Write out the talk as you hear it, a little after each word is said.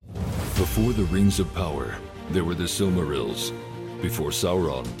Before the Rings of Power, there were the Silmarils. Before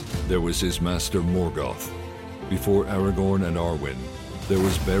Sauron, there was his master Morgoth. Before Aragorn and Arwen, there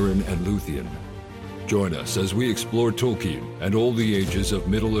was Beren and Luthien. Join us as we explore Tolkien and all the ages of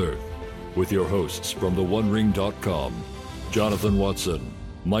Middle-earth with your hosts from theonering.com, Jonathan Watson,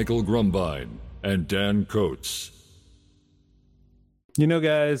 Michael Grumbine, and Dan Coates. You know,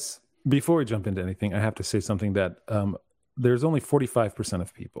 guys, before we jump into anything, I have to say something that there's only 45%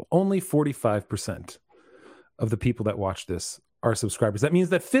 of people, only 45% of the people that watch this are subscribers. That means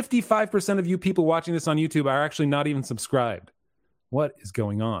that 55% of you people watching this on YouTube are actually not even subscribed. What is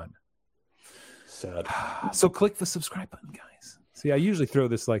going on? Sad. So click the subscribe button, guys. See, I usually throw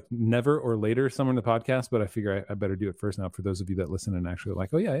this like never or later somewhere in the podcast, but I figure I better do it first now for those of you that listen and actually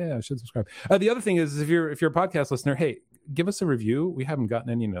like, oh yeah, I should subscribe. The other thing is if you're a podcast listener, hey, give us a review. We haven't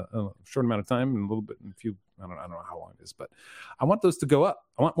gotten any in a short amount of time, and a little bit in a few. I don't know how long it is, but I want those to go up.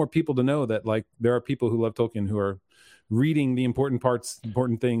 I want more people to know that like there are people who love Tolkien who are reading the important parts,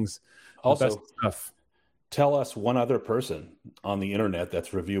 important things. Also, the best stuff. Tell us one other person on the internet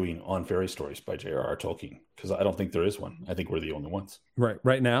that's reviewing On Fairy Stories by J.R.R. Tolkien, because I don't think there is one. I think we're the only ones.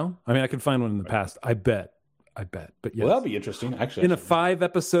 Right now. I mean, I could find one in the past. I bet. But yes. Well, that'd be interesting. Actually, in a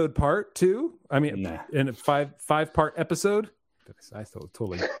 5-episode part too. I mean, in a five-part episode. I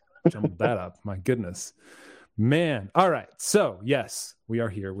totally jumbled that up. My goodness, man. All right. So yes, we are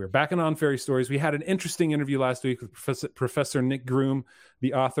here. We're back on Fairy Stories. We had an interesting interview last week with Professor Nick Groom,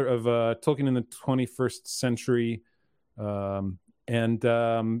 the author of Tolkien in the 21st Century.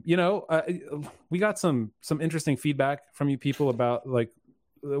 We got some interesting feedback from you people about like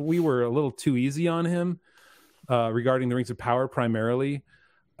we were a little too easy on him regarding the Rings of Power primarily.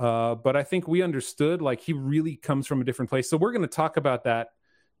 But I think we understood like he really comes from a different place. So we're going to talk about that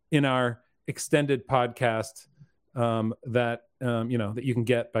in our extended podcast that you can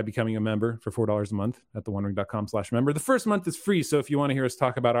get by becoming a member for $4 a month at theonering.com/member. The first month is free. So if you want to hear us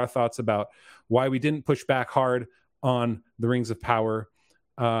talk about our thoughts about why we didn't push back hard on the Rings of Power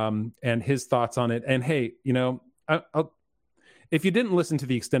and his thoughts on it. And hey, if you didn't listen to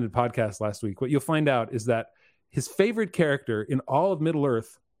the extended podcast last week, what you'll find out is that his favorite character in all of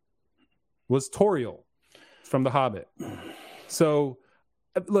Middle-earth was Tauriel from The Hobbit. So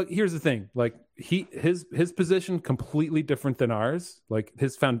look, here's the thing. Like his position completely different than ours. Like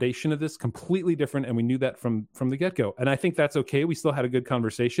his foundation of this completely different. And we knew that from the get-go. And I think that's okay. We still had a good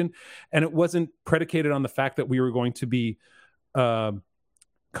conversation. And it wasn't predicated on the fact that we were going to be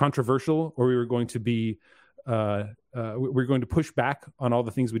controversial or we were going to be we're going to push back on all the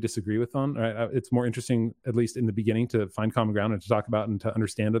things we disagree with on. Right? It's more interesting, at least in the beginning, to find common ground and to talk about and to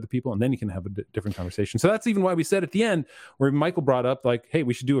understand other people, and then you can have a different conversation. So that's even why we said at the end, where Michael brought up, like, hey,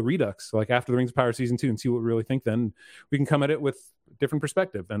 we should do a redux, like after the Rings of Power season 2, and see what we really think. Then we can come at it with different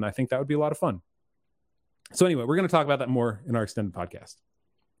perspective, and I think that would be a lot of fun. So anyway, we're going to talk about that more in our extended podcast.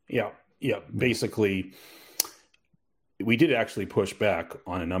 Yeah. Basically, we did actually push back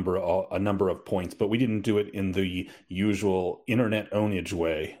on a number of points, but we didn't do it in the usual internet ownage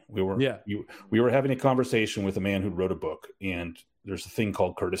way. We were having a conversation with a man who wrote a book, and there's a thing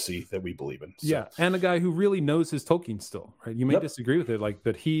called courtesy that we believe in. So. Yeah, and a guy who really knows his Tolkien still, right? You may disagree with it,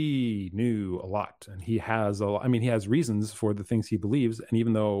 but he knew a lot, and he has he has reasons for the things he believes, and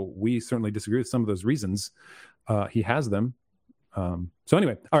even though we certainly disagree with some of those reasons, he has them. So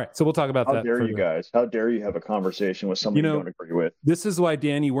anyway, all right. So we'll talk about that. How dare you guys? How dare you have a conversation with somebody you don't agree with? This is why,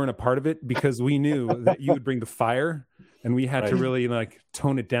 Dan, you weren't a part of it, because we knew that you would bring the fire, and we had to really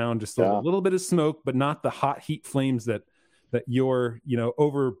tone it down, just a little bit of smoke, but not the hot heat flames that your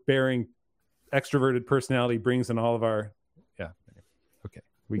overbearing, extroverted personality brings in all of our. Yeah. Okay.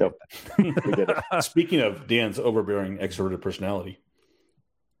 We get that. We get it. Speaking of Dan's overbearing, extroverted personality.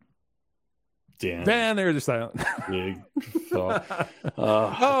 Dan, they're just silent. Big thought.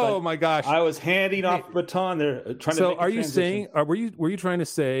 My gosh! I was handing off the baton. They're trying to. So, are you saying? Were you trying to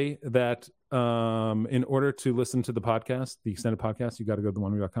say that in order to listen to the podcast, the extended podcast, you got to go to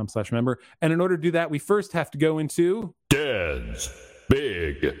theonering.com/member, and in order to do that, we first have to go into Dan's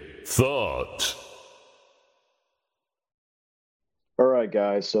Big Thought. All right,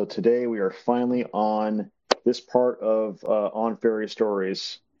 guys. So today we are finally on this part of On Fairy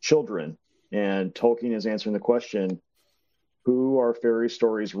Stories, children. And Tolkien is answering the question, who are fairy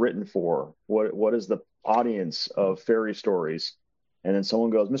stories written for? What is the audience of fairy stories? And then someone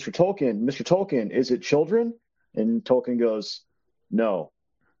goes, Mr. Tolkien, is it children? And Tolkien goes, no.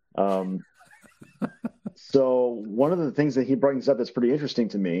 So one of the things that he brings up that's pretty interesting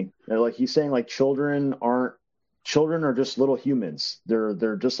to me, he's saying children are just little humans.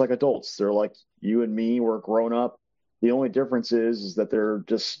 They're just like adults. They're like you and me. We're grown up. The only difference is that they're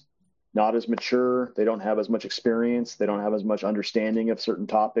just not as mature. They don't have as much experience. They don't have as much understanding of certain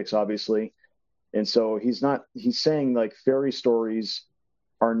topics, obviously. And so he's saying like fairy stories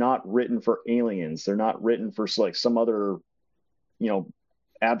are not written for aliens. They're not written for like some other,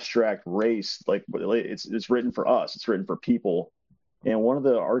 abstract race. Like it's written for us. It's written for people. And one of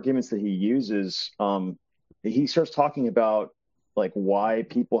the arguments that he uses, he starts talking about like why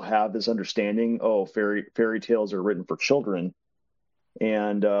people have this understanding. Oh, fairy tales are written for children.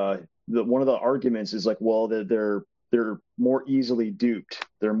 And one of the arguments is like, well, they're more easily duped.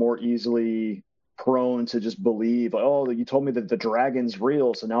 They're more easily prone to just believe, like, oh, you told me that the dragon's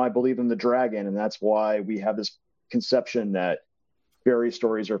real, so now I believe in the dragon, and that's why we have this conception that fairy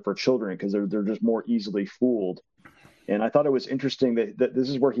stories are for children, because they're just more easily fooled. And I thought it was interesting that this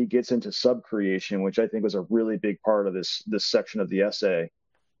is where he gets into subcreation, which I think was a really big part of this section of the essay,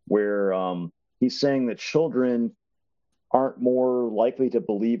 where he's saying that children aren't more likely to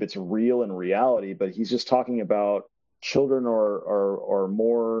believe it's real in reality, but he's just talking about children are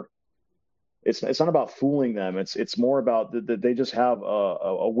more. It's not about fooling them. It's more about that they just have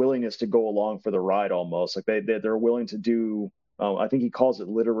a willingness to go along for the ride, almost like they're willing to do. I think he calls it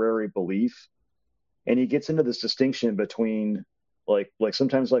literary belief, and he gets into this distinction between like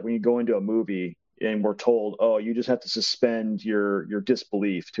sometimes like when you go into a movie and we're told, oh, you just have to suspend your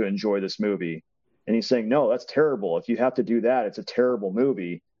disbelief to enjoy this movie, and he's saying, no, that's terrible. If you have to do that, it's a terrible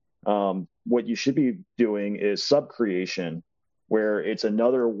movie. What you should be doing is subcreation, where it's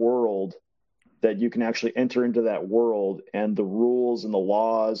another world that you can actually enter into that world, and the rules and the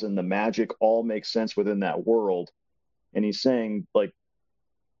laws and the magic all make sense within that world. And he's saying like,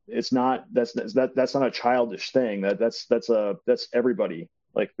 that's not a childish thing. That's everybody.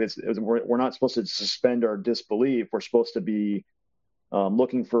 Like we're not supposed to suspend our disbelief. We're supposed to be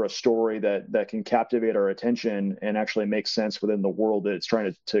looking for a story that can captivate our attention and actually make sense within the world that it's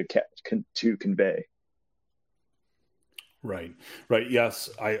trying to convey. Right. Yes,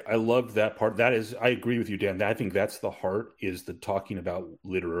 I loved that part. That is, I agree with you, Dan. I think that's the heart, is the talking about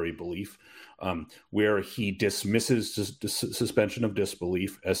literary belief, where he dismisses suspension of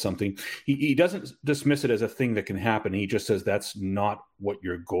disbelief as something. He doesn't dismiss it as a thing that can happen. He just says that's not what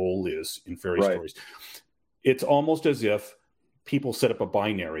your goal is in fairy stories. It's almost as if people set up a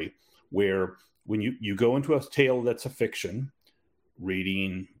binary where when you go into a tale that's a fiction,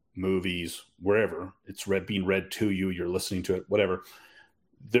 reading, movies, wherever it's being read to you, you're listening to it, whatever,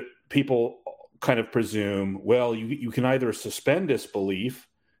 the people kind of presume, well, you can either suspend disbelief,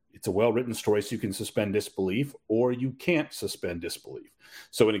 it's a well-written story, so you can suspend disbelief, or you can't suspend disbelief.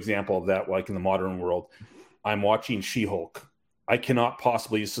 So an example of that, like in the modern world, I'm watching She-Hulk. I cannot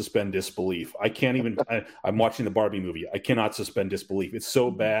possibly suspend disbelief. I can't even. I'm watching the Barbie movie. I cannot suspend disbelief. It's so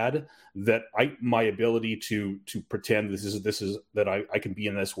bad that my ability to pretend this is that I can be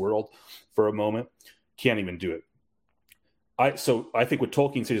in this world for a moment, can't even do it. So I think what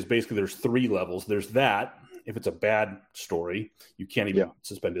Tolkien said is basically there's three levels. There's that. If it's a bad story, you can't even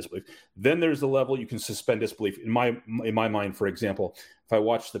suspend disbelief. Then there's the level you can suspend disbelief. In my mind, for example, if I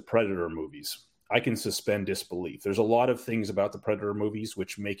watch the Predator movies, I can suspend disbelief. There's a lot of things about the Predator movies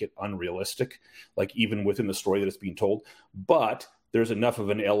which make it unrealistic, like even within the story that it's being told. But there's enough of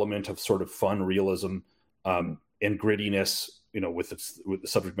an element of sort of fun realism and grittiness, with the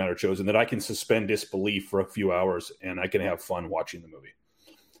subject matter chosen, that I can suspend disbelief for a few hours and I can have fun watching the movie.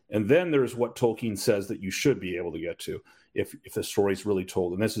 And then there's what Tolkien says that you should be able to get to if the story's really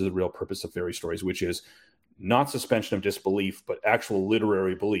told. And this is the real purpose of fairy stories, which is not suspension of disbelief, but actual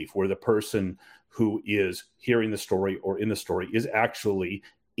literary belief, where the person who is hearing the story or in the story is actually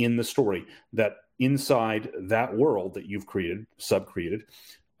in the story, that inside that world that you've created, subcreated,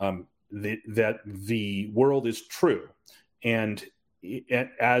 that the world is true. And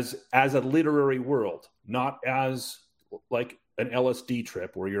as a literary world, not as like an LSD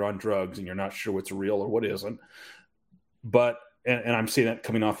trip where you're on drugs and you're not sure what's real or what isn't. But and I'm saying that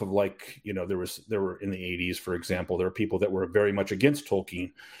coming off of there were in the 80s, for example, there were people that were very much against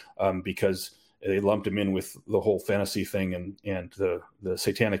Tolkien because they lumped him in with the whole fantasy thing and the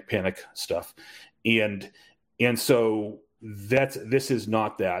satanic panic stuff. And so this is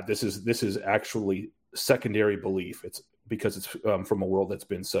not that. This is actually secondary belief. It's because it's from a world that's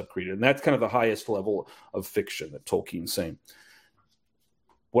been subcreated. And that's kind of the highest level of fiction that Tolkien's saying.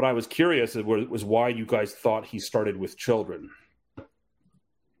 What I was curious was why you guys thought he started with children.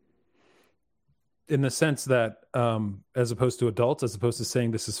 In the sense that as opposed to adults, as opposed to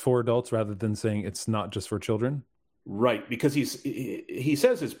saying this is for adults rather than saying it's not just for children? Right, because he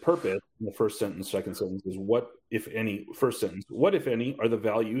says his purpose in the first sentence, second sentence is what, if any, first sentence, what, if any, are the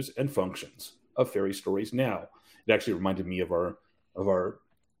values and functions of fairy stories now? It actually reminded me of our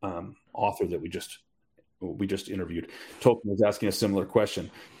author that we just interviewed. Tolkien was asking a similar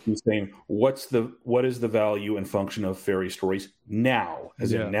question. He's saying, what is the value and function of fairy stories now,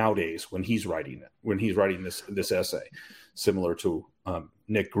 as in nowadays, when he's writing this essay, similar to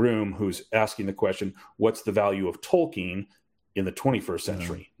Nick Groom, who's asking the question, what's the value of Tolkien in the 21st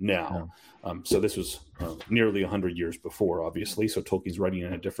century now? So this was nearly 100 years before, obviously. So Tolkien's writing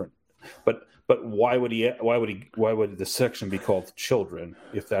in a different. But why would the section be called Children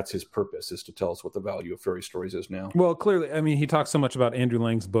if that's his purpose, is to tell us what the value of fairy stories is now? Well, clearly, I mean, he talks so much about Andrew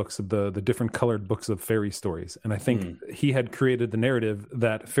Lang's books, the different colored books of fairy stories, and I think he had created the narrative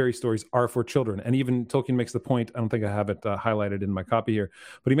that fairy stories are for children. And even Tolkien makes the point. I don't think I have it highlighted in my copy here,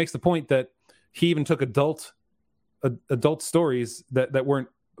 but he makes the point that he even took adult stories that weren't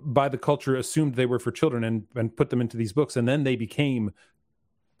by the culture assumed they were for children and put them into these books, and then they became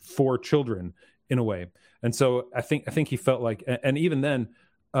for children in a way. And so I think he felt like, and even then,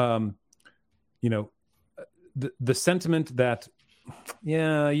 the sentiment that,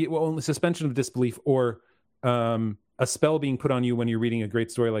 suspension of disbelief or a spell being put on you when you're reading a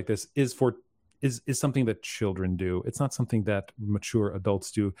great story like this is something that children do. It's not something that mature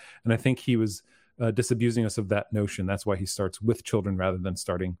adults do. And I think he was disabusing us of that notion. That's why he starts with children rather than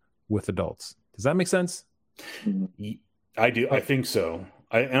starting with adults. Does that make sense? I do. I think so.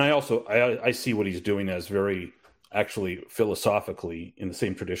 I see what he's doing as very actually philosophically in the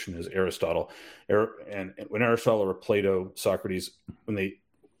same tradition as Aristotle. And when Aristotle or Plato, Socrates, when they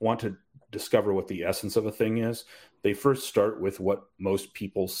want to discover what the essence of a thing is, they first start with what most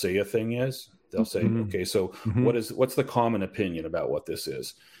people say a thing is. They'll say, okay, so what's the common opinion about what this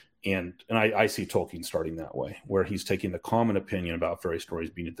is? And I see Tolkien starting that way, where he's taking the common opinion about fairy stories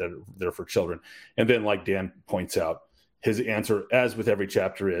being that they're for children. And then, like Dan points out, his answer, as with every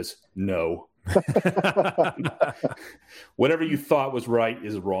chapter, is no. Whatever you thought was right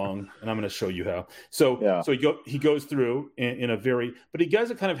is wrong, and I'm going to show you how. So he goes through in a very, but he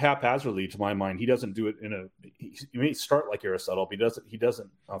does it kind of haphazardly, to my mind. He doesn't do it he may start like Aristotle, but he doesn't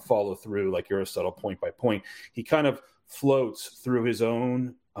follow through like Aristotle point by point. He kind of floats through his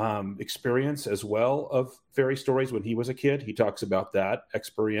own experience as well of fairy stories when he was a kid. He talks about that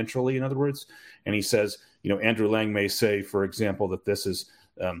experientially, in other words, and he says, Andrew Lang may say, for example, that this is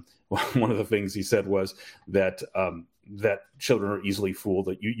one of the things he said was that children are easily fooled.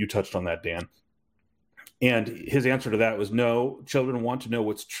 That you touched on that, Dan. And his answer to that was, no, children want to know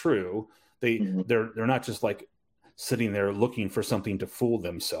what's true. They're not just like sitting there looking for something to fool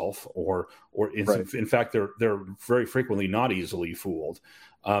themselves, or in fact, they're very frequently not easily fooled.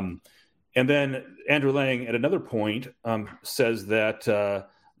 And then Andrew Lang, at another point, says that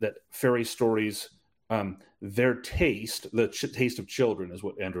fairy stories, their taste, the taste of children, is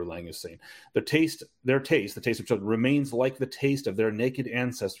what Andrew Lang is saying. The taste of children remains like the taste of their naked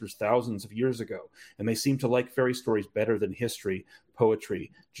ancestors thousands of years ago, and they seem to like fairy stories better than history,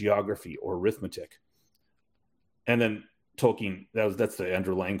 poetry, geography, or arithmetic. And then Tolkien, that's the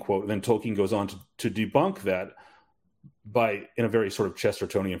Andrew Lang quote. And then Tolkien goes on to debunk that in a very sort of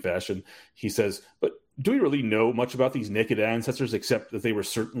Chestertonian fashion. He says, but do we really know much about these naked ancestors except that they were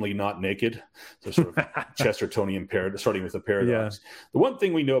certainly not naked? So sort of Chestertonian starting with the paradox. Yeah. The one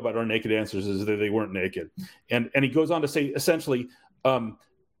thing we know about our naked ancestors is that they weren't naked. And he goes on to say, essentially,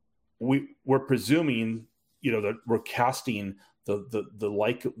 we're presuming, that we're casting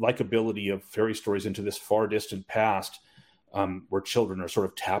the likability of fairy stories into this far distant past, where children are sort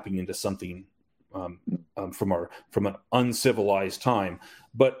of tapping into something from an uncivilized time.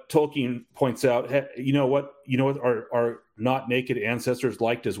 But Tolkien points out, hey, you know what our not naked ancestors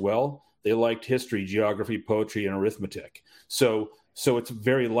liked as well? They liked history, geography, poetry, and arithmetic. So it's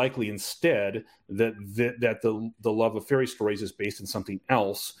very likely instead that the love of fairy stories is based in something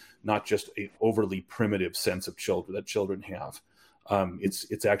else, not just an overly primitive sense of children that children have.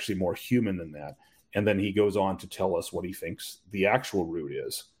 It's actually more human than that. And then he goes on to tell us what he thinks the actual root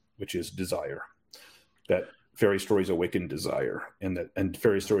is, which is desire. That fairy stories awaken desire, and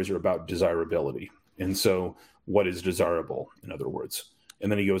fairy stories are about desirability. And so, what is desirable, in other words? And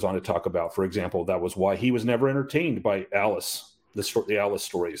then he goes on to talk about, for example, that was why he was never entertained by Alice, the Alice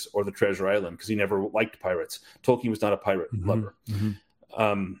stories, or the Treasure Island, because he never liked pirates. Tolkien was not a pirate lover,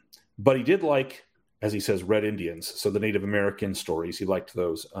 but he did like, as he says, Red Indians. So the Native American stories, he liked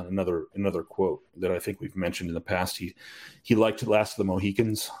those. Another quote that I think we've mentioned in the past. He liked Last of the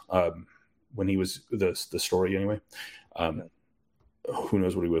Mohicans. When he was the story anyway. Who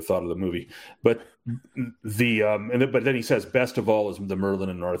knows what he would have thought of the movie? But but then he says best of all is the Merlin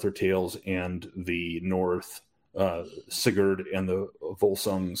and Arthur tales and the North, Sigurd and the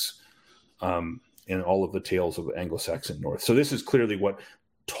Volsungs, and all of the tales of Anglo-Saxon North. So this is clearly what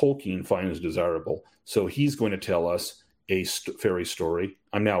Tolkien finds desirable. So he's going to tell us a fairy story.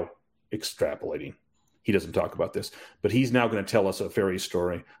 I'm now extrapolating. He doesn't talk about this, but he's now going to tell us a fairy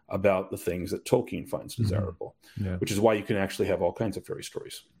story about the things that Tolkien finds desirable, which is why you can actually have all kinds of fairy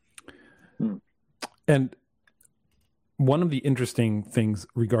stories. And one of the interesting things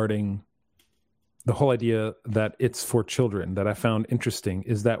regarding the whole idea that it's for children that I found interesting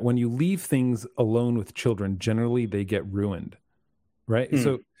is that when you leave things alone with children, generally they get ruined, right?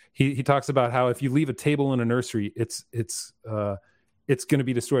 So he talks about how if you leave a table in a nursery, it's going to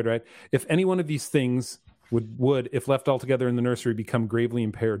be destroyed, right? If any one of these things would, if left altogether in the nursery, become gravely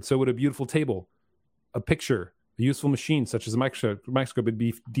impaired, so would a beautiful table, a picture, a useful machine such as a microscope would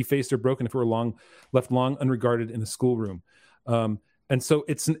be defaced or broken if it were left long unregarded in a schoolroom. And so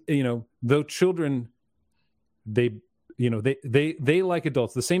it's, though children, they like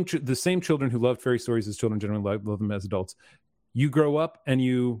adults. The same children who love fairy stories as children generally love them as adults. You grow up and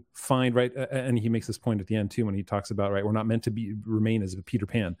you find, right, and he makes this point at the end too when he talks about, right, we're not meant to remain as a Peter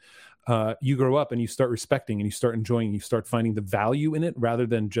Pan. You grow up and you start respecting and you start enjoying, and you start finding the value in it rather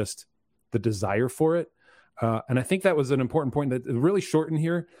than just the desire for it. And I think that was an important point that really short in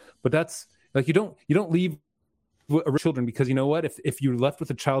here, but that's like, you don't leave children, because you know what, if you're left with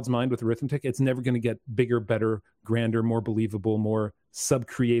a child's mind with arithmetic, it's never going to get bigger, better, grander, more believable, more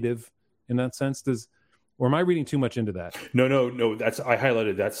subcreative in that sense. Or am I reading too much into that? No. I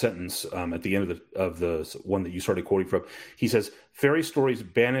highlighted that sentence at the end of the one that you started quoting from. He says, "Fairy stories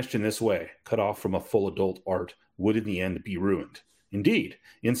banished in this way, cut off from a full adult art, would in the end be ruined. Indeed,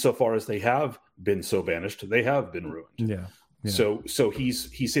 insofar as they have been so banished, they have been ruined." Yeah. So he's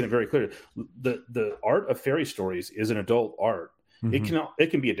saying it very clearly. The art of fairy stories is an adult art.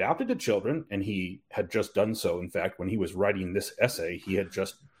 It can be adapted to children, and he had just done so. In fact, when he was writing this essay, he had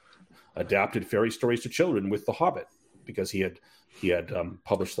just adapted fairy stories to children with The Hobbit, because he had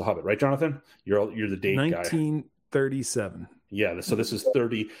published The Hobbit, right, Jonathan? You're the date 1937. guy. Yeah, so this is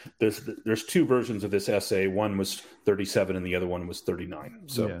 30. There's two versions of this essay. One was 37, and the other one was 39.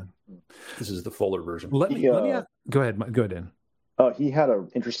 So this is the fuller version. Let me go ahead, Dan. He had an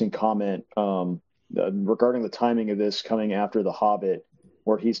interesting comment regarding the timing of this coming after The Hobbit,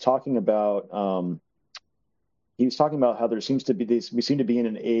 where he's talking about how there seems to be we seem to be in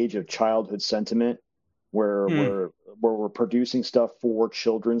an age of childhood sentiment where we're producing stuff for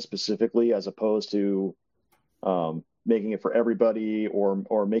children specifically, as opposed to making it for everybody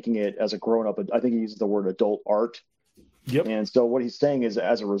or making it as a grown-up. I think he uses the word adult art. Yep. And so what he's saying is,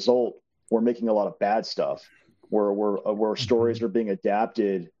 as a result, we're making a lot of bad stuff where stories are being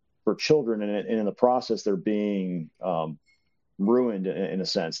adapted for children, and in the process they're being ruined in a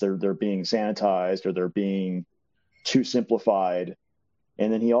sense. They're being sanitized, or they're being too simplified.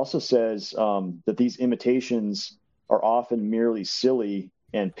 And then he also says that these imitations are often merely silly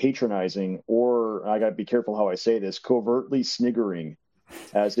and patronizing, or I got to be careful how I say this, covertly sniggering,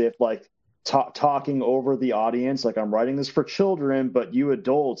 as if like talking over the audience, like, I'm writing this for children, but you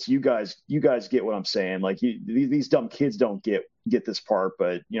adults, you guys get what I'm saying. Like, these dumb kids don't get this part,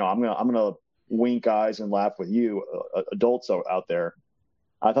 but I'm gonna wink eyes and laugh with you adults out there.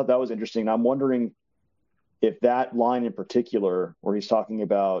 I thought that was interesting. I'm wondering if that line in particular, where he's talking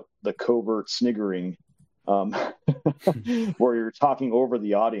about the covert sniggering, where you're talking over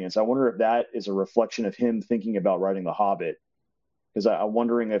the audience, I wonder if that is a reflection of him thinking about writing The Hobbit. Because I'm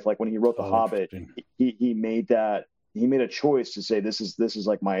wondering if, like, when he wrote The Hobbit, he made a choice to say, this is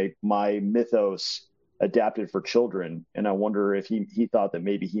like my mythos adapted for children, and I wonder if he thought that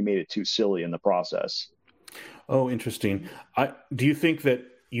maybe he made it too silly in the process. Oh, interesting. Do you think that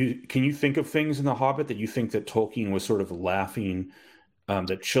can you think of things in The Hobbit that you think that Tolkien was sort of laughing,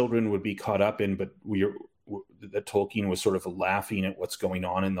 that children would be caught up in, but that Tolkien was sort of laughing at what's going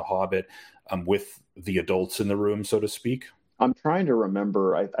on in The Hobbit with the adults in the room, so to speak? I'm trying to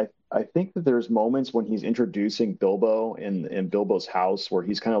remember. I think that there's moments when he's introducing Bilbo in Bilbo's house where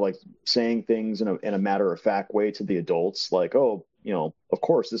he's kind of like saying things in a matter-of-fact way to the adults, like, oh, of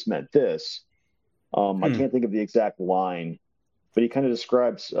course this meant this. I can't think of the exact line, but he kind of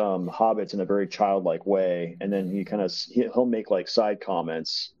describes hobbits in a very childlike way, and then he'll make like side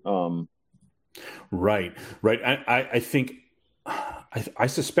comments. Right. I think I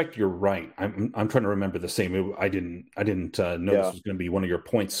suspect you're right. I'm trying to remember the same. I didn't know this was going to be one of your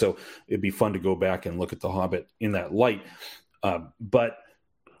points, so it'd be fun to go back and look at The Hobbit in that light. But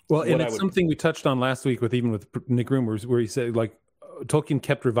it's something we touched on last week with Nick Room, where he said, like, Tolkien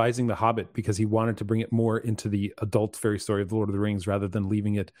kept revising The Hobbit because he wanted to bring it more into the adult fairy story of The Lord of the Rings rather than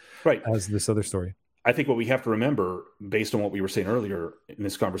leaving it as this other story. I think what we have to remember, based on what we were saying earlier in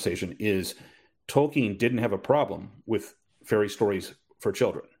this conversation, is Tolkien didn't have a problem with fairy stories for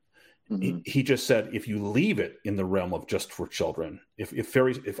children. He just said, if you leave it in the realm of just for children, if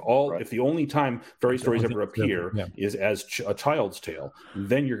the only time fairy stories ever appear is as a child's tale,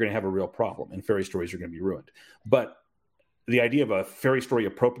 then you're going to have a real problem, and fairy stories are going to be ruined. But the idea of a fairy story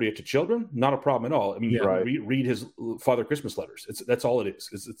appropriate to children, not a problem at all. I mean, read his Father Christmas letters. That's all it is.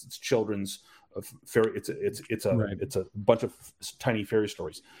 It's children's fairy. It's a bunch of tiny fairy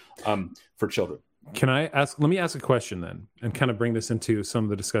stories for children. Let me ask a question then, and kind of bring this into some of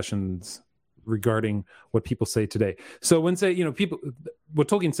the discussions regarding what people say today. So when what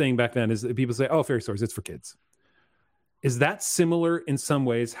Tolkien's saying back then is that people say, oh, fairy stories, it's for kids. Is that similar in some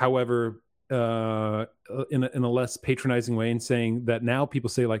ways, however, in a less patronizing way, in saying that now people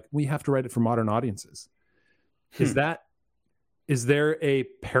say, like, we have to write it for modern audiences? Is there a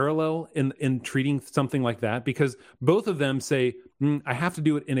parallel in treating something like that? Because both of them say, I have to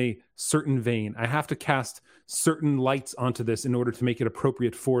do it in a certain vein. I have to cast certain lights onto this in order to make it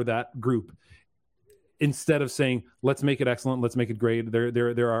appropriate for that group. Instead of saying, let's make it excellent, let's make it great.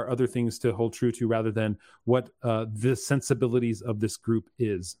 There are other things to hold true to rather than what the sensibilities of this group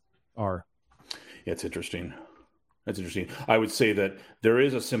are. Yeah, it's interesting. That's interesting. I would say that there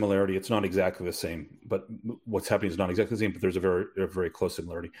is a similarity. It's not exactly the same, but what's happening is not exactly the same, but there's a very close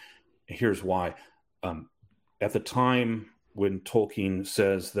similarity. Here's why. At the time when Tolkien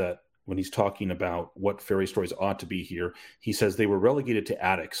says that, when he's talking about what fairy stories ought to be here, he says they were relegated to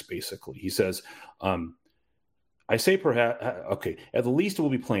attics, basically. He says, I say perhaps, okay, at the least it will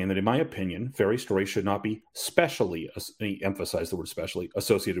be plain that, in my opinion, fairy stories should not be specially, he emphasized the word specially,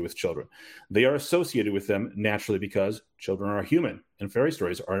 associated with children. They are associated with them naturally because children are human, and fairy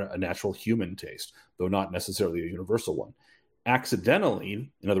stories are a natural human taste, though not necessarily a universal one.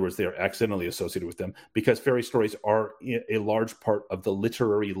 Accidentally, in other words, they are accidentally associated with them because fairy stories are a large part of the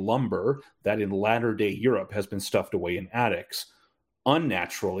literary lumber that in latter-day Europe has been stuffed away in attics,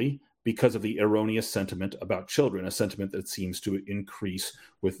 unnaturally, because of the erroneous sentiment about children, a sentiment that seems to increase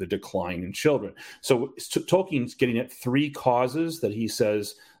with the decline in children. So Tolkien's getting at three causes that he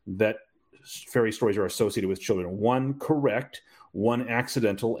says that fairy stories are associated with children: one correct, one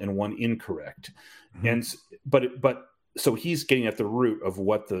accidental, and one incorrect. And so he's getting at the root of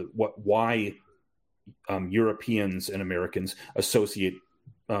why Europeans and Americans associate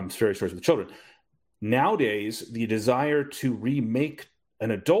fairy stories with children. Nowadays, the desire to remake an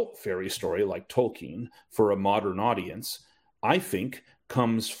adult fairy story like Tolkien for a modern audience, I think,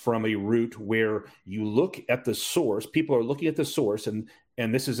 comes from a root where you look at the source. People are looking at the source, and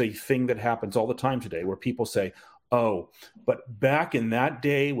this is a thing that happens all the time today, where people say, oh, but back in that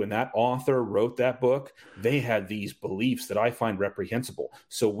day when that author wrote that book, they had these beliefs that I find reprehensible.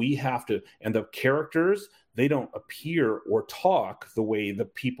 So we have to, and the characters, they don't appear or talk the way the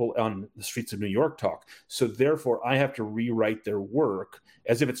people on the streets of New York talk. So therefore, I have to rewrite their work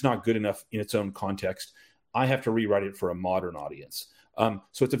as if it's not good enough in its own context. I have to rewrite it for a modern audience.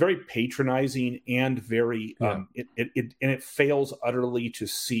 So it's a very patronizing and very, it fails utterly to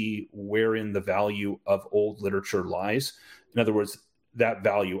see wherein the value of old literature lies. In other words, that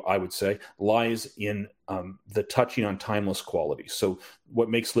value, I would say, lies in the touching on timeless quality. So what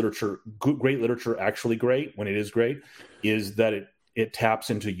makes great literature actually great, when it is great, is that it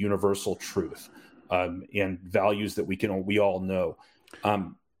taps into universal truth and values that we all know.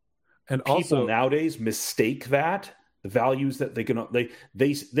 And people also nowadays mistake that. The values that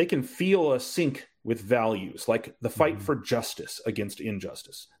they can feel a sync with values, like the fight for justice against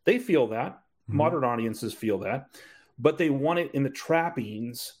injustice. They feel that. Modern audiences feel that, but they want it in the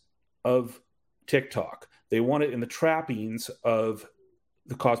trappings of TikTok. They want it in the trappings of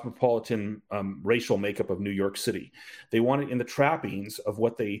the cosmopolitan racial makeup of New York City. They want it in the trappings of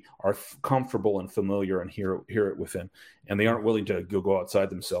what they are comfortable and familiar and hear it within, and they aren't willing to go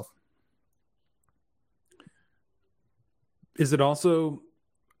outside themselves. Is it also,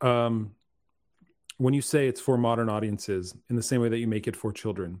 when you say it's for modern audiences, in the same way that you make it for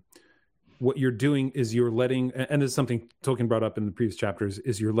children, what you're doing is you're letting, and this is something Tolkien brought up in the previous chapters,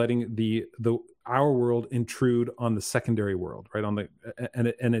 is you're letting our world intrude on the secondary world, right?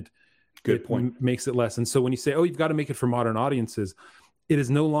 Good point. Makes it less. And so when you say, oh, you've got to make it for modern audiences, it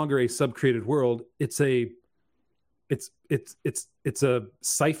is no longer a sub-created world. It's a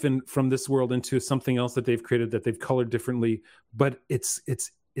siphon from this world into something else that they've created, that they've colored differently, but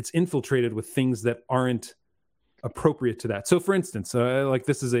it's infiltrated with things that aren't appropriate to that. So for instance,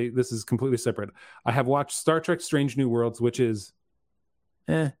 this is completely separate. I have watched Star Trek Strange New Worlds, which is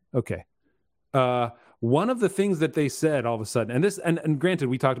okay. One of the things that they said all of a sudden, and granted,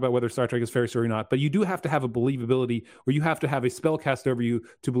 we talked about whether Star Trek is fairy story or not, but you do have to have a believability, or you have to have a spell cast over you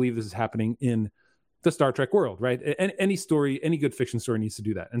to believe this is happening in the Star Trek world, right? Any story, any good fiction story needs to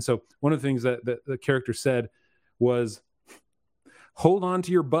do that. And so one of the things that the character said was, hold on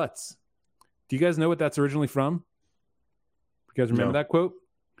to your butts. Do you guys know what that's originally from? You guys remember that quote?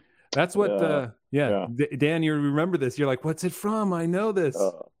 That's what, Dan, you remember this. You're like, what's it from? I know this.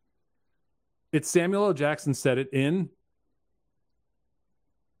 It's Samuel L. Jackson said it in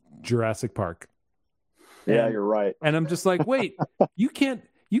Jurassic Park. Yeah, you're right. And I'm just like, wait, you can't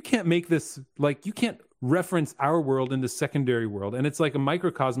make this, like, you can't reference our world in the secondary world. And it's like a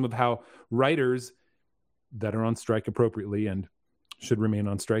microcosm of how writers that are on strike appropriately and should remain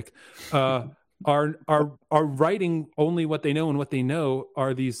on strike, are writing only what they know, and what they know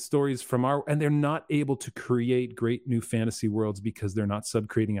are these stories from and they're not able to create great new fantasy worlds because they're not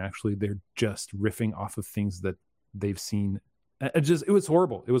subcreating. Actually, they're just riffing off of things that they've seen. It was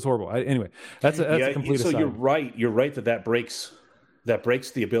horrible. It was horrible. Anyway, that's a complete aside. So you're right. You're right that breaks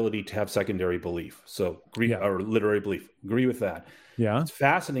the ability to have secondary belief. So or literary belief. Agree with that. Yeah, it's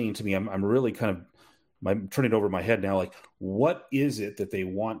fascinating to me. I'm really I'm turning it over my head now. Like, what is it that they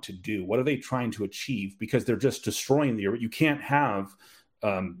want to do? What are they trying to achieve? Because they're just destroying you can't have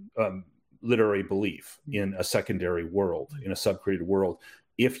literary belief in a secondary world, in a subcreated world,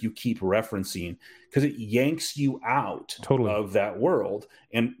 if you keep referencing, because it yanks you out of that world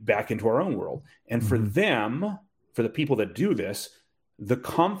and back into our own world. And for them, for the people that do this, the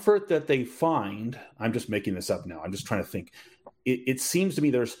comfort that they find, I'm just making this up now, I'm just trying to think. It seems to me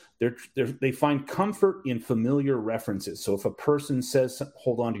they find comfort in familiar references. So if a person says,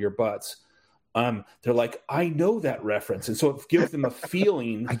 hold on to your butts, they're like, I know that reference. And so it gives them a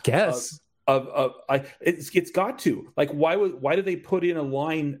feeling, I guess, it's got to, like, why do they put in a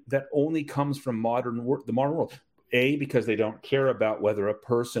line that only comes from the modern world? Because they don't care about whether a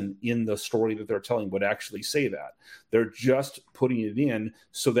person in the story that they're telling would actually say that. They're just putting it in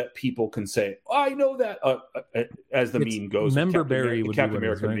so that people can say, oh, I know that, as the meme goes. Memberberry would Captain be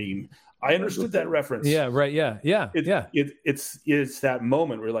America meme. I understood that reference. Yeah, right, yeah. It's that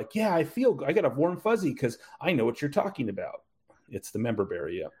moment where you're like, yeah, I got a warm fuzzy because I know what you're talking about. It's the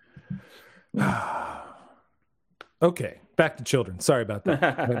memberberry, yeah. Okay, back to children. Sorry about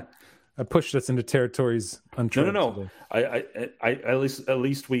that. I pushed us into territories uncharted. No. I at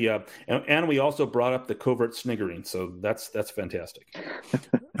least we and we also brought up the covert sniggering, so that's fantastic.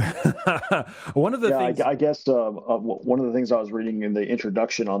 One of the things, I guess one of the things I was reading in the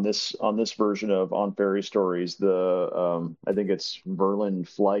introduction on this version of On Fairy Stories, I think it's Verlin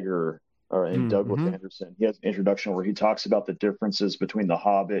Flieger and Douglas Anderson. He has an introduction where he talks about the differences between The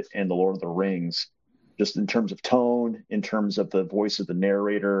Hobbit and The Lord of the Rings, just in terms of tone, in terms of the voice of the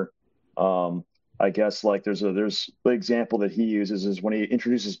narrator. I guess like there's the example that he uses is when he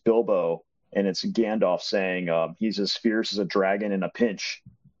introduces Bilbo, and it's Gandalf saying he's as fierce as a dragon in a pinch,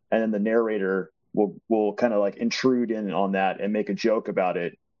 and then the narrator will kind of like intrude in on that and make a joke about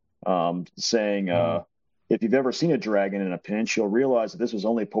it, saying if you've ever seen a dragon in a pinch, you'll realize that this was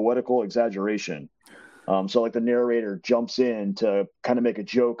only poetical exaggeration. So like the narrator jumps in to kind of make a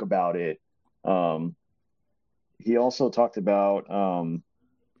joke about it. He also talked about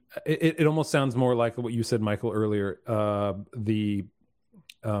It almost sounds more like what you said, Michael, earlier. The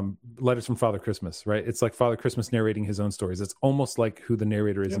letters from Father Christmas, right? It's like Father Christmas narrating his own stories. It's almost like who the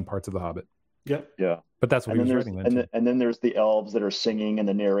narrator is in parts of The Hobbit. Yeah. But that's what he was writing then. And then there's the elves that are singing, and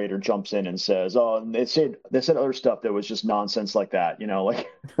the narrator jumps in and says, "Oh, and they said other stuff that was just nonsense like that," like.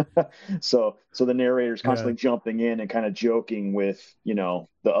 so the narrator's constantly jumping in and kind of joking with the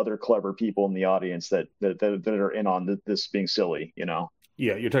other clever people in the audience that are in on this being silly.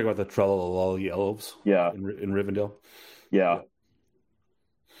 Yeah, you're talking about the Tralala elves. Yeah, in Rivendell. Yeah.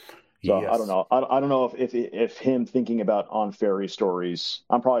 So yes. I don't know. I don't know if him thinking about On Fairy Stories.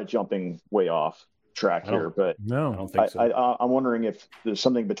 I'm probably jumping way off track here, but no, I don't think so. I'm wondering if there's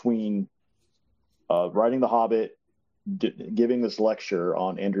something between writing The Hobbit, giving this lecture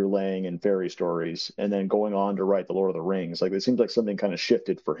on Andrew Lang and fairy stories, and then going on to write The Lord of the Rings. Like it seems like something kind of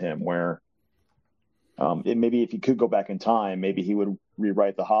shifted for him where. Maybe if he could go back in time, maybe he would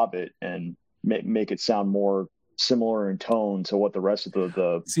rewrite The Hobbit and make it sound more similar in tone to what the rest of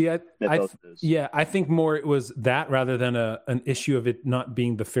the mythos is. Yeah, I think more it was that rather than an issue of it not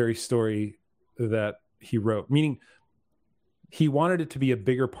being the fairy story that he wrote. Meaning, he wanted it to be a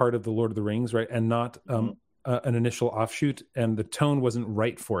bigger part of The Lord of the Rings, right, and not an initial offshoot, and the tone wasn't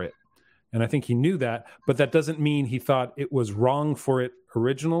right for it. And I think he knew that, but that doesn't mean he thought it was wrong for it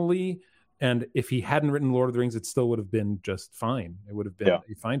originally. And if he hadn't written Lord of the Rings, it still would have been just fine. It would have been a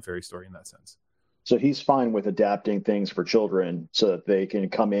fine fairy story in that sense. So he's fine with adapting things for children so that they can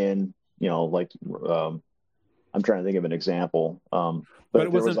come in, like I'm trying to think of an example. But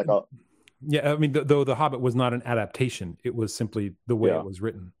it wasn't Yeah, I mean, though The Hobbit was not an adaptation, it was simply the way it was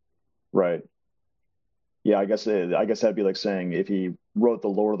written. Right. Yeah, I guess that'd be like saying if he wrote the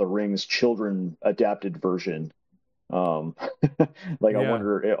Lord of the Rings children adapted version. Like I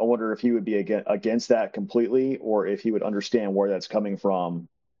wonder if he would be against that completely, or if he would understand where that's coming from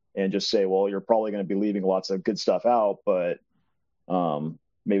and just say, well, you're probably going to be leaving lots of good stuff out, but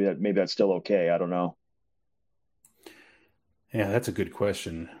maybe that's still okay. I don't know. Yeah, that's a good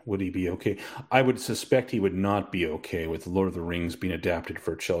question. Would he be okay? I would suspect he would not be okay with Lord of the Rings being adapted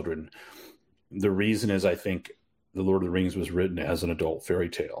for children. The reason is, I think the Lord of the Rings was written as an adult fairy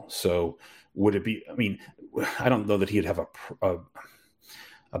tale. So would it be, I mean, I don't know that he'd have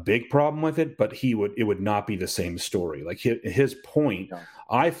a big problem with it, but it would not be the same story. Like his point,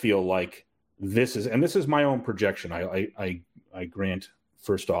 I feel like this is my own projection. I grant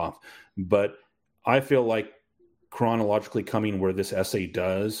first off, but I feel like chronologically coming where this essay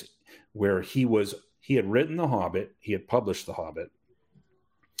does, where he had written The Hobbit, he had published The Hobbit,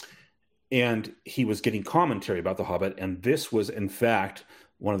 and he was getting commentary about The Hobbit, and this was in fact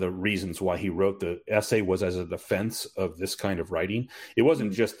one of the reasons why he wrote the essay was as a defense of this kind of writing. It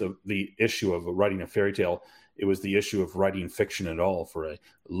wasn't just the issue of writing a fairy tale, it was the issue of writing fiction at all for a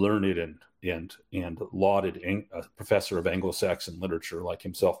learned and lauded professor of Anglo-Saxon literature like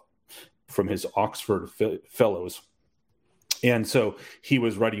himself from his Oxford fellows. And so he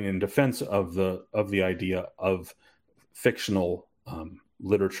was writing in defense of the idea of fictional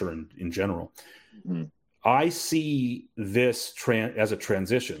literature in general. Mm-hmm. I see this as a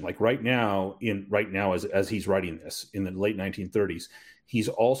transition. Like right now as he's writing this in the late 1930s, he's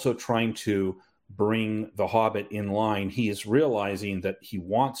also trying to bring The Hobbit in line. He is realizing that he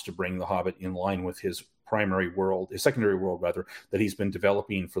wants to bring The Hobbit in line with his secondary world rather, that he's been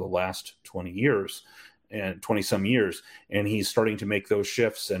developing for the last 20 some years. And he's starting to make those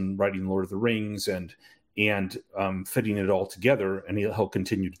shifts and writing Lord of the Rings and fitting it all together. And he'll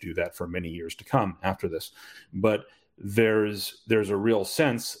continue to do that for many years to come after this. But there's a real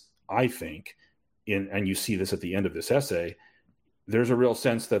sense, I think, and you see this at the end of this essay, there's a real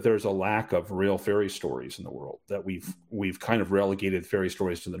sense that there's a lack of real fairy stories in the world, that we've kind of relegated fairy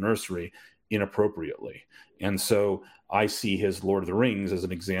stories to the nursery inappropriately. And so I see his Lord of the Rings as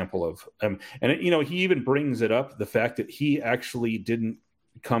an example of, he even brings it up, the fact that he actually didn't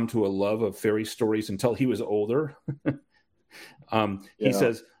come to a love of fairy stories until he was older. He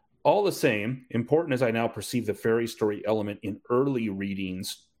says, all the same, important as I now perceive the fairy story element in early reading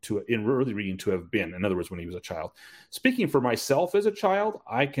to have been, in other words, when he was a child. Speaking for myself as a child,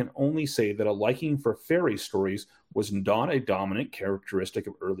 I can only say that a liking for fairy stories was not a dominant characteristic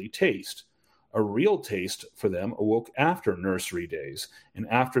of early taste. A real taste for them awoke after nursery days and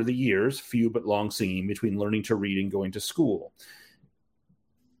after the years, few but long singing, between learning to read and going to school.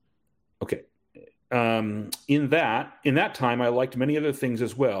 Okay. In that time, I liked many other things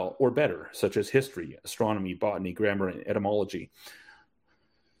as well, or better, such as history, astronomy, botany, grammar, and etymology.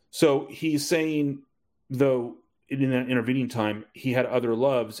 So he's saying, though, in that intervening time, he had other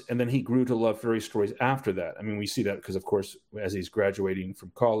loves, and then he grew to love fairy stories after that. I mean, we see that because, of course, as he's graduating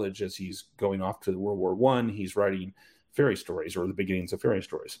from college, as he's going off to World War I, he's writing fairy stories, or the beginnings of fairy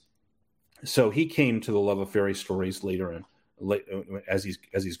stories. So he came to the love of fairy stories later, as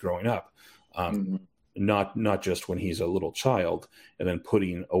he's growing up, not just when he's a little child, and then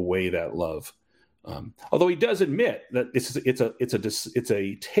putting away that love. Although he does admit that it's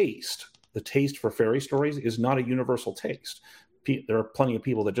a taste. The taste for fairy stories is not a universal taste. There are plenty of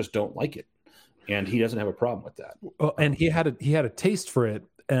people that just don't like it, and he doesn't have a problem with that. Well, and he had a taste for it,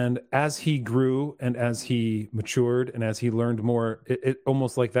 and as he grew and as he matured and as he learned more, it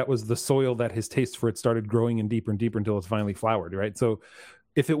almost like that was the soil that his taste for it started growing in deeper and deeper until it's finally flowered, right? So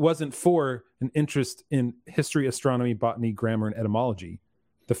if it wasn't for an interest in history, astronomy, botany, grammar, and etymology,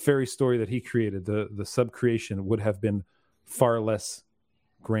 the fairy story that he created, the subcreation, would have been far less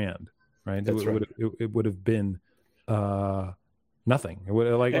grand, right? It would have been nothing. It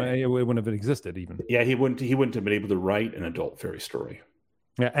wouldn't have existed even. Yeah, he wouldn't have been able to write an adult fairy story.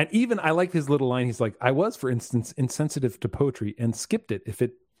 Yeah, and even I like his little line. He's like, I was, for instance, insensitive to poetry and skipped it if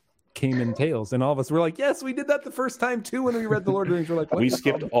it came in tales. And all of us were like, yes, we did that the first time too when we read The Lord of the Rings. We're like, we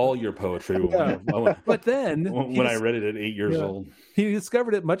skipped all your poetry. But then when I read it at 8 years old, he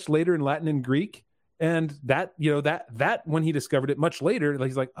discovered it much later in Latin and Greek. And that when he discovered it much later,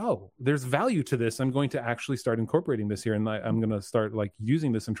 he's like, oh, there's value to this. I'm going to actually start incorporating this here, and I'm going to start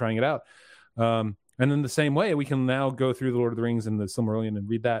using this and trying it out. And in the same way, we can now go through The Lord of the Rings and the Silmarillion and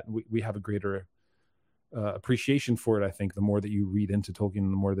read that. We have a greater appreciation for it, I think, the more that you read into Tolkien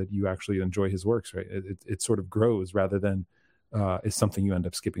and the more that you actually enjoy his works, right? It sort of grows rather than is something you end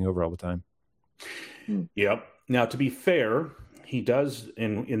up skipping over all the time. Yep. Now, to be fair, he does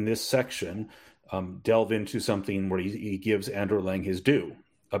in this section delve into something where he gives Andrew Lang his due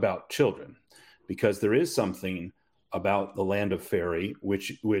about children, because there is something about the land of fairy,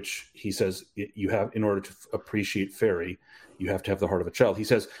 which he says you have, in order to appreciate fairy, you have to have the heart of a child. He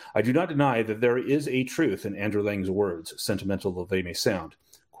says, I do not deny that there is a truth in Andrew Lang's words, sentimental though they may sound.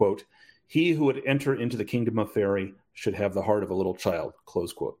 Quote, he who would enter into the kingdom of fairy should have the heart of a little child,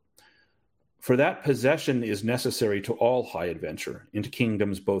 close quote. For that possession is necessary to all high adventure, into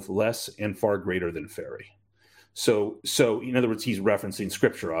kingdoms both less and far greater than fairy. So in other words, he's referencing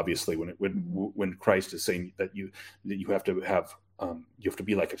scripture, obviously, when Christ is saying that you have to have you have to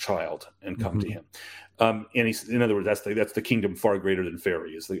be like a child and come to him. And he's, in other words, that's the kingdom far greater than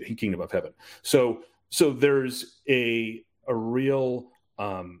fairy, is the kingdom of heaven. So there's a real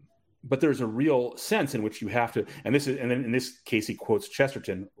but there's a real sense in which you have to, and then in this case he quotes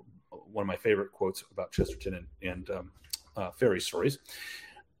Chesterton, one of my favorite quotes about Chesterton and fairy stories.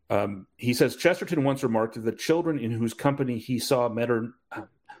 He says, Chesterton once remarked that the children in whose company he saw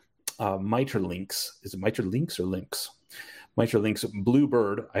Maeterlinck's, is it Maeterlinck's or Lynx? Maeterlinck's blue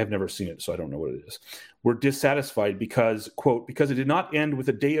bird, I have never seen it, so I don't know what it is, were dissatisfied because, quote, because it did not end with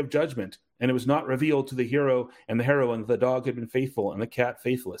a day of judgment, and it was not revealed to the hero and the heroine that the dog had been faithful and the cat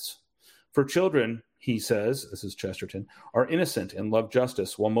faithless. For children, he says, this is Chesterton, are innocent and love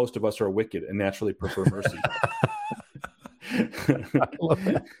justice, while most of us are wicked and naturally prefer mercy. I love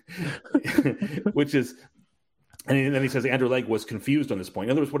that. Which is, and then he says Andrew Lang was confused on this point.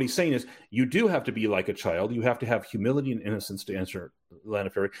 In other words, what he's saying is you do have to be like a child. You have to have humility and innocence to answer Land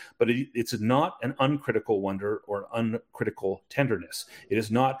of Fairy, but it's not an uncritical wonder or uncritical tenderness. It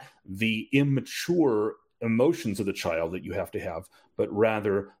is not the immature emotions of the child that you have to have, but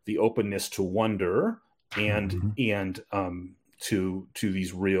rather the openness to wonder and to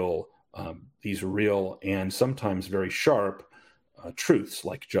these real and sometimes very sharp truths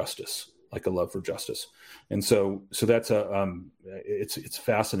like justice, like a love for justice. And so that's it's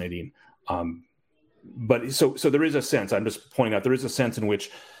fascinating. But so there is a sense, I'm just pointing out, there is a sense in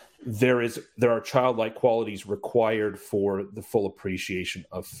which there are childlike qualities required for the full appreciation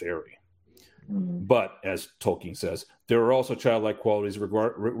of fairy. But as Tolkien says, there are also childlike qualities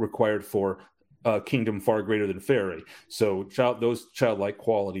required for a kingdom far greater than fairy. So those childlike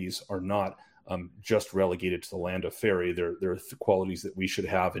qualities are not just relegated to the land of fairy. They're qualities that we should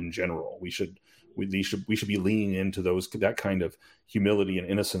have in general. We should be leaning into that kind of humility and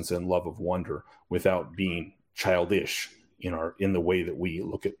innocence and love of wonder without being childish in the way that we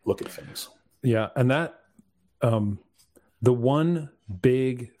look at things. Yeah, and that the one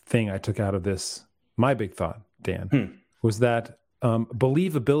big thing I took out of this, my big thought, Dan, was that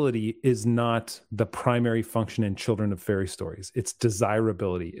believability is not the primary function in children of fairy stories. It's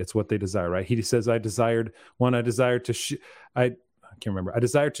desirability. It's what they desire, right? He says, I desired to I can't remember.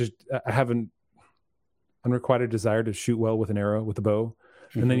 I have an unrequited desire to shoot well with an arrow, with a bow.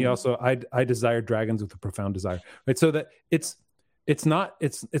 And then he also, I desired dragons with a profound desire, right? So that it's not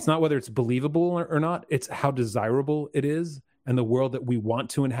whether it's believable or not, it's how desirable it is and the world that we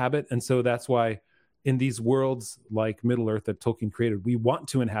want to inhabit. And so that's why in these worlds like Middle Earth that Tolkien created, we want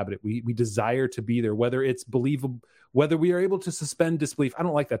to inhabit it. We desire to be there, whether it's believable, whether we are able to suspend disbelief. I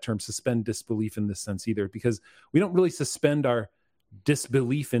don't like that term, suspend disbelief, in this sense either, because we don't really suspend our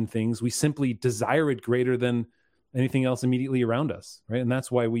disbelief in things. We simply desire it greater than anything else immediately around us, right? And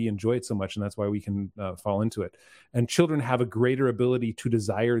that's why we enjoy it so much, and that's why we can fall into it. And children have a greater ability to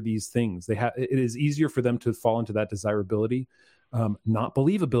desire these things. It is easier for them to fall into that desirability, not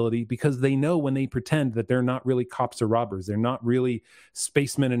believability, because they know when they pretend that they're not really cops or robbers, they're not really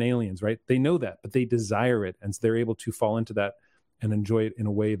spacemen and aliens, right? They know that, but they desire it, and so they're able to fall into that and enjoy it in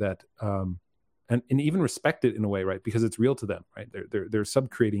a way that and even respect it in a way, right? Because it's real to them, right? They're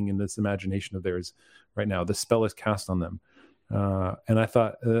subcreating in this imagination of theirs right now. The spell is cast on them, and I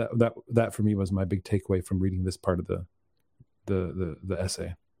thought that for me was my big takeaway from reading this part of the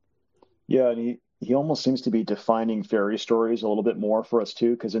essay. Yeah, and he almost seems to be defining fairy stories a little bit more for us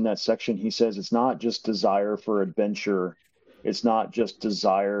too, because in that section he says it's not just desire for adventure, it's not just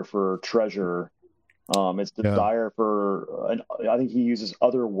desire for treasure. It's desire for, I think he uses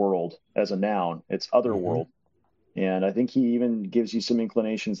otherworld as a noun. It's otherworld. And I think he even gives you some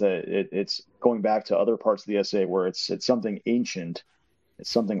inclinations that it's going back to other parts of the essay where it's something ancient, it's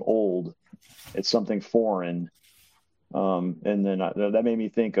something old, it's something foreign. And then that made me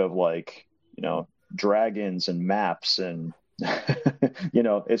think of dragons and maps and,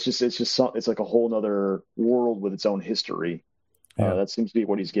 it's like a whole nother world with its own history. That seems to be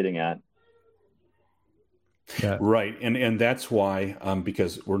what he's getting at. Yeah. Right, and that's why,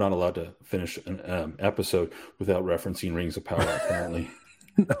 because we're not allowed to finish an episode without referencing Rings of Power, apparently.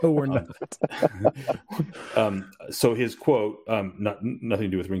 No, we're not. So his quote, nothing to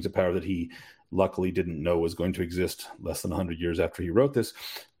do with Rings of Power, that he luckily didn't know was going to exist less than 100 years after he wrote this.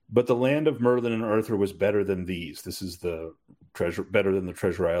 But the land of Merlin and Arthur was better than these. This is the treasure, better than the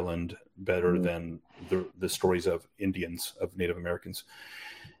Treasure Island, better than the stories of Indians, of Native Americans.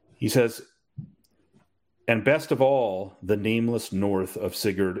 He says, and best of all, the nameless north of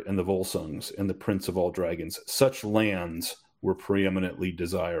Sigurd and the Volsungs and the prince of all dragons. Such lands were preeminently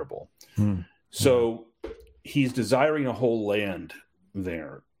desirable. So he's desiring a whole land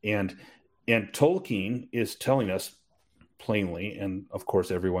there. And Tolkien is telling us plainly, and of course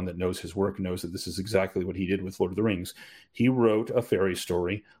everyone that knows his work knows that this is exactly what he did with Lord of the Rings. He wrote a fairy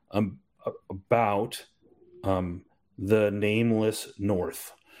story about the nameless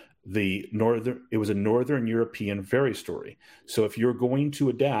north. It was a Northern European fairy story. So if you're going to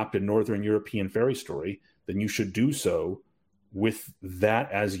adapt a Northern European fairy story, then you should do so with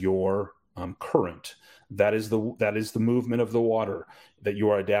that as your current. That is the movement of the water that you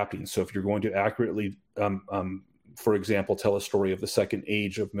are adapting. So if you're going to accurately, for example, tell a story of the Second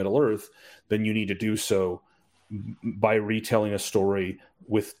Age of Middle Earth, then you need to do so by retelling a story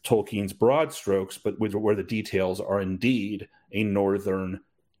with Tolkien's broad strokes, but where the details are indeed a Northern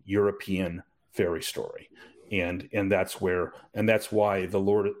European fairy story. And that's why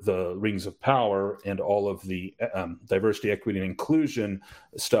the Rings of Power and all of the diversity, equity, and inclusion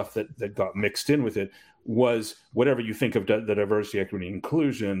stuff that got mixed in with it was, whatever you think of the diversity, equity, and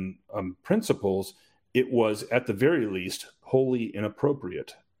inclusion principles, it was at the very least wholly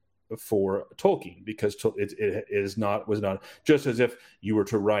inappropriate for Tolkien, because was not just as if you were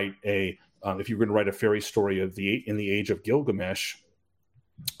to write if you were going to write a fairy story in the Age of Gilgamesh.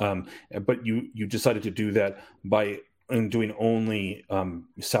 But you decided to do that by doing only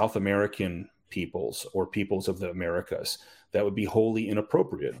South American peoples or peoples of the Americas. That would be wholly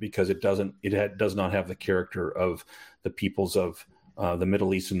inappropriate, because it does not have the character of the peoples of the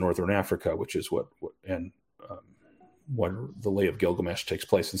Middle East and Northern Africa, which is what the Lay of Gilgamesh takes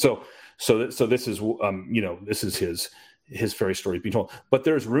place. And so this is this is his fairy story being told. But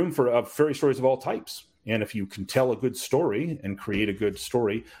there's room for fairy stories of all types. And if you can tell a good story and create a good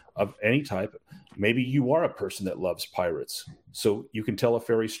story of any type, maybe you are a person that loves pirates. So you can tell a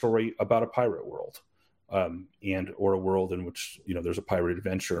fairy story about a pirate world, or a world in which, there's a pirate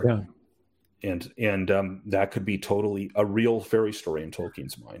adventure. Yeah. And that could be totally a real fairy story in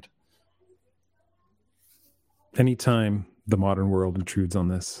Tolkien's mind. Anytime the modern world intrudes on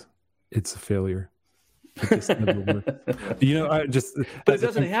this, it's a failure. It just never works. But it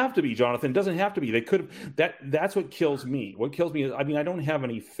doesn't have to be, Jonathan. It doesn't have to be. They could have. That's what kills me. What kills me is, I don't have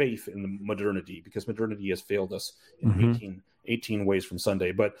any faith in the modernity, because modernity has failed us in 18 ways from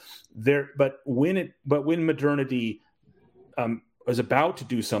Sunday. But when modernity is about to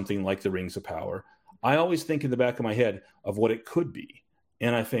do something like the Rings of Power, I always think in the back of my head of what it could be.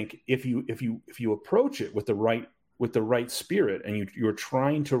 And I think if you approach it with the right spirit, and you're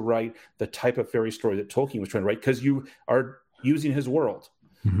trying to write the type of fairy story that Tolkien was trying to write, because you are using his world,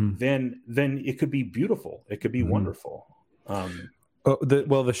 then it could be beautiful. It could be wonderful.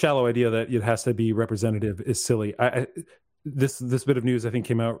 The shallow idea that it has to be representative is silly. This bit of news I think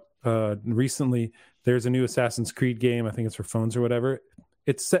came out recently. There's a new Assassin's Creed game. I think it's for phones or whatever.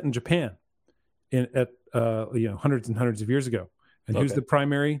 It's set in Japan at hundreds and hundreds of years ago. And who's the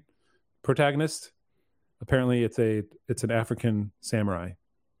primary protagonist? Apparently, it's an African samurai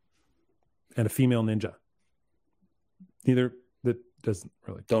and a female ninja. Neither that doesn't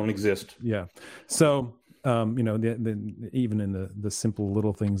really don't exist. Yeah. So even in the simple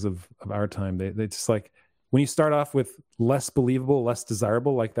little things of our time, they just, like, when you start off with less believable, less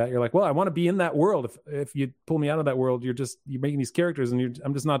desirable like that, you're like, well, I want to be in that world. If you pull me out of that world, you're making these characters, and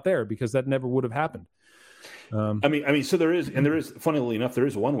I'm just not there, because that never would have happened. So there is, funnily enough, there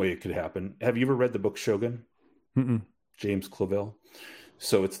is one way it could happen. Have you ever read the book Shogun? Mm-mm. James Clavell.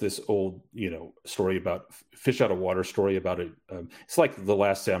 So it's this old, story about fish out of water story about it. It's like The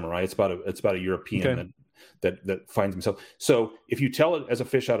Last Samurai. It's about a European that finds himself. So if you tell it as a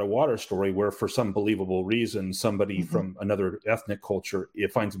fish out of water story, where for some believable reason, somebody from another ethnic culture,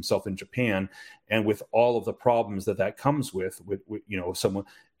 it finds himself in Japan, and with all of the problems that comes with someone,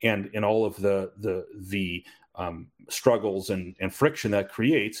 and all of the struggles and friction that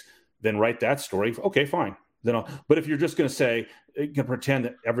creates, then write that story. Okay, fine. But if you're just going to say, you can pretend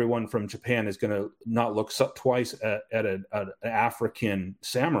that everyone from Japan is going to not look twice at an African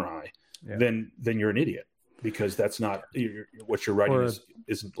samurai, then you're an idiot. because that's not what you're writing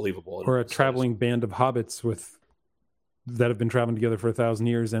isn't believable. Or a traveling band of hobbits that have been traveling together for 1,000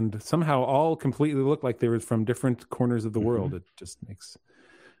 years and somehow all completely look like they were from different corners of the world. It just makes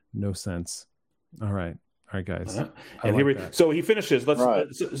no sense. All right, guys. So he finishes.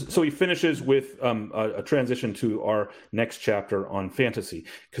 So he finishes with a transition to our next chapter on fantasy,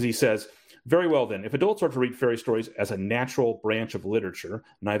 because he says, "Very well then, if adults are to read fairy stories as a natural branch of literature,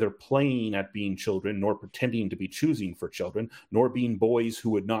 neither playing at being children, nor pretending to be choosing for children, nor being boys who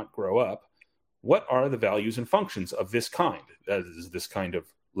would not grow up, what are the values and functions of this kind?" That is, this kind of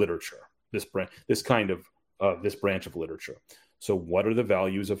literature, this branch of literature. So what are the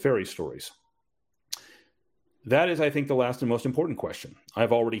values of fairy stories? That is, I think, the last and most important question.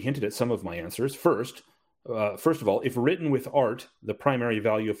 I've already hinted at some of my answers. First of all, if written with art, the primary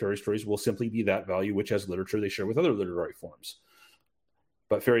value of fairy stories will simply be that value which, as literature, they share with other literary forms.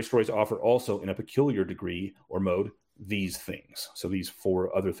 But fairy stories offer also, in a peculiar degree or mode, these things. So these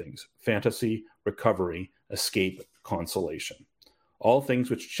 4 other things: fantasy, recovery, escape, consolation. All things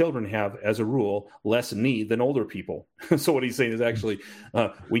which children have, as a rule, less need than older people. So what he's saying is actually,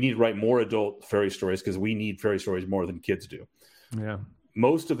 we need to write more adult fairy stories because we need fairy stories more than kids do. Yeah.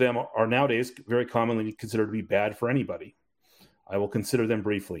 Most of them are nowadays very commonly considered to be bad for anybody. I will consider them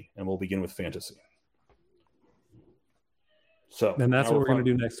briefly, and we'll begin with fantasy. So, and that's what we're going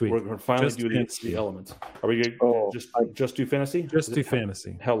to do next week. We're going to finally do the elements. Are we going to just do fantasy? Just do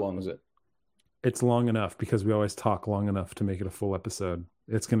fantasy. How long is it? It's long enough because we always talk long enough to make it a full episode.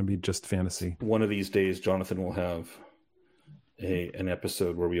 It's going to be just fantasy. One of these days, Jonathan will have an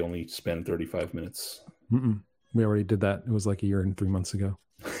episode where we only spend 35 minutes. We already did that. It was like 1 year and 3 months ago.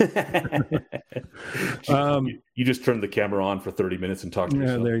 You just turned the camera on for 30 minutes and talked to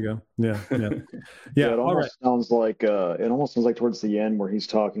yourself. Yeah, there you go. Yeah. It almost sounds like towards the end where he's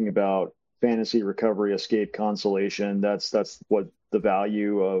talking about fantasy, recovery, escape, consolation. That's what the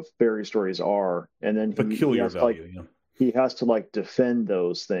value of fairy stories are. And then he has to defend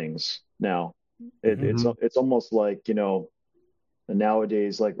those things. Now it's almost like,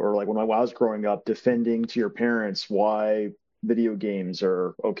 nowadays, or when I was growing up, defending to your parents why video games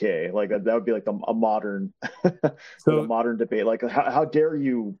are okay. Like that would be like a modern a modern debate. Like how dare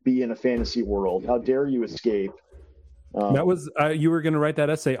you be in a fantasy world? How dare you escape? That was you were going to write that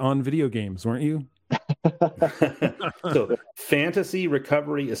essay on video games, weren't you? So fantasy,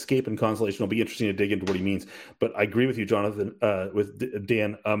 recovery, escape, and consolation will be interesting to dig into what he means. But I agree with you, Jonathan, with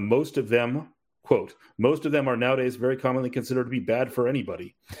Dan. Most of them, quote, most of them are nowadays very commonly considered to be bad for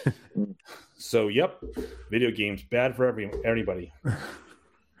anybody. So, yep, video games, bad for anybody.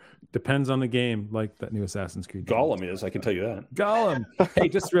 Depends on the game, like that new Assassin's Creed game. Gollum is, I can tell you that. Gollum. Hey,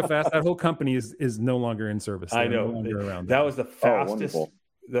 just real fast, that whole company is no longer in service. I know. That was the fastest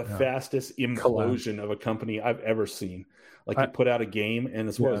fastest implosion of a company I've ever seen. Like you put out a game, and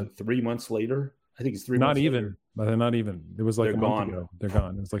it's 3 months later. I think it's 3 months. Not even. It was like they're a gone. month ago. They're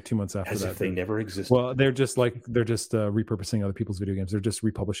gone. It was like 2 months after As that. If they never existed. Well, they're just repurposing other people's video games. They're just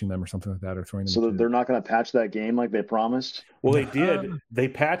republishing them or something like that, or throwing them. So they're not going to patch that game like they promised. Well, they did. They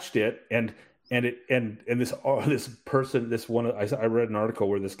patched it, and this person, I read an article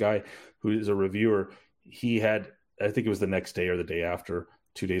where this guy who is a reviewer, he had, I think it was the next day or the day after,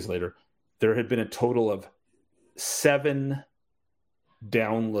 2 days later, there had been a total of 7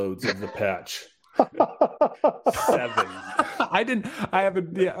 downloads of the patch. 7. I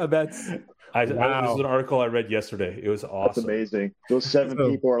haven't. Yeah, that's. This is an article I read yesterday. It was awesome. That's amazing. Those 7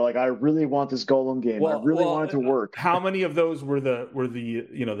 people are like, I really want this Golem game. I really want it to work. How many of those were the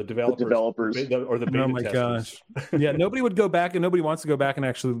developers or the beta Oh my testers? gosh! Yeah, nobody would go back, and nobody wants to go back and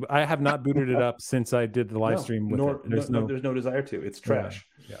actually. I have not booted it up since I did the live stream with it. There's no desire to. It's trash.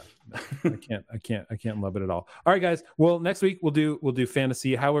 Yeah. I can't love it at all. All right, guys. Well, next week we'll do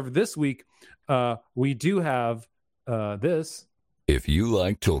fantasy. However, this week we do have this. If you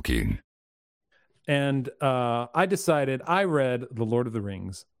like Tolkien. And I read The Lord of the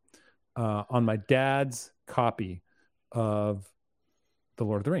Rings on my dad's copy of The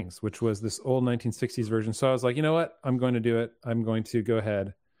Lord of the Rings, which was this old 1960s version. So I was like, you know what? I'm going to do it. I'm going to go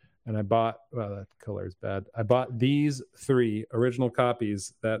ahead. And I bought, that color is bad. I bought these 3 original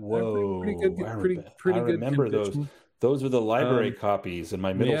copies that are pretty good. I remember those. Those were the library copies in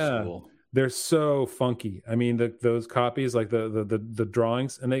my middle school. They're so funky. I mean, those copies, like the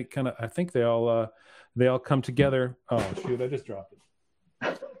drawings, and they kind of, I think they all come together. Oh shoot, I just dropped it.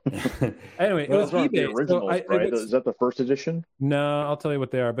 Anyway, it was eBay. The originals, right? Is that the first edition? No, I'll tell you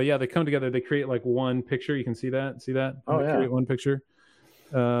what they are. But yeah, they come together. They create like one picture. You can see that. Oh, they create one picture.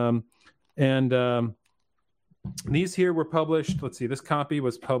 These here were published. Let's see. This copy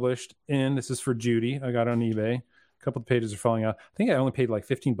was published this is for Judy. I got it on eBay. A couple of pages are falling out. I think I only paid like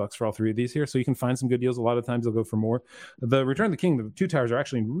 $15 for all three of these here. So you can find some good deals. A lot of times they'll go for more. The Return of the King, the two towers are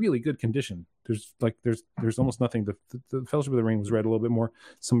actually in really good condition. There's almost nothing. The Fellowship of the Ring was read a little bit more.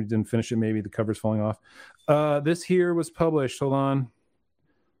 Somebody didn't finish it. Maybe the cover's falling off. This here was published. Hold on.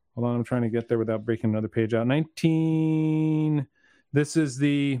 I'm trying to get there without breaking another page out. This is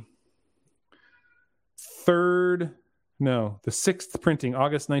the sixth printing,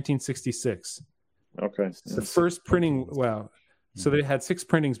 August 1966. Okay. The first printing, wow. So they had 6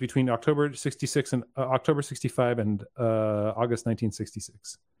 printings between October 66 and October 65 and August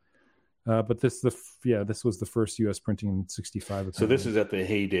 1966. But this was the first U.S. printing in 65. So this is at the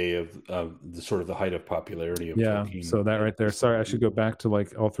heyday of the sort of the height of popularity of Tolkien. So that right there. Sorry, I should go back to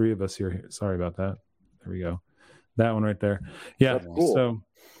like all three of us here. Sorry about that. There we go. That one right there. Yeah. That's cool. So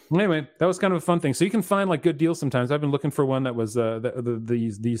anyway, that was kind of a fun thing. So you can find like good deals sometimes. I've been looking for one that was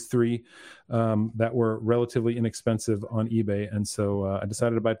these three that were relatively inexpensive on eBay, and so I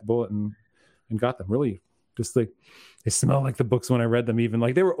decided to bite the bullet and got them. Really, just like they smell like the books when I read them. Even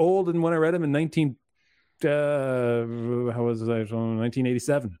like they were old, and when I read them in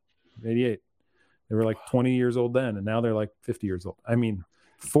 1987, 88, they were like 20 years old then, and now they're like 50 years old. I mean,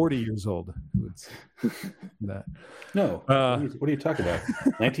 40 years old. That. No. What are you talking about?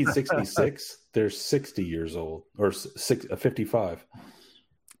 1966, they're 60 years old, or 55.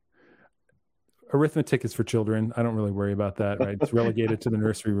 Arithmetic is for children. I don't really worry about that, right? It's relegated to the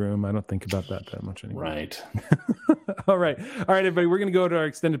nursery room. I don't think about that much anymore. Right. All right, everybody. We're going to go to our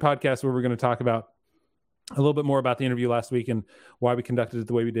extended podcast where we're going to talk about a little bit more about the interview last week and why we conducted it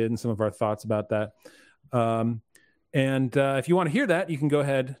the way we did and some of our thoughts about that. And if you want to hear that, you can go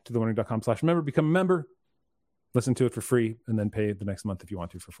ahead to thewinery.com/member, become a member, listen to it for free, and then pay the next month if you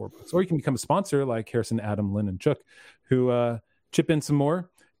want to for $4. Or you can become a sponsor like Harrison, Adam, Lynn, and Chuck, who chip in some more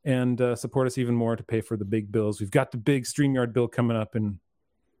and support us even more to pay for the big bills. We've got the big StreamYard bill coming up in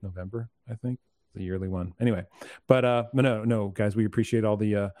November, I think, the yearly one. Anyway, but no, guys, we appreciate all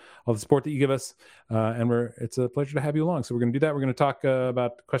the support that you give us, and it's a pleasure to have you along. So we're going to do that. We're going to talk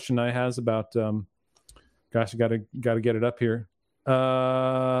about the question I has about. Gosh, I gotta get it up here.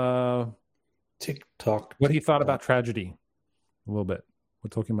 TikTok. What he thought about tragedy, a little bit.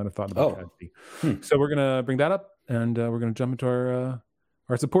 What Tolkien might have thought about tragedy. So we're gonna bring that up, and we're gonna jump into our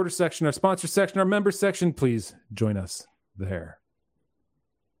supporter section, our sponsor section, our member section. Please join us there.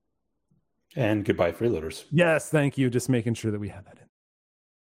 And goodbye, freeloaders. Yes, thank you. Just making sure that we have that in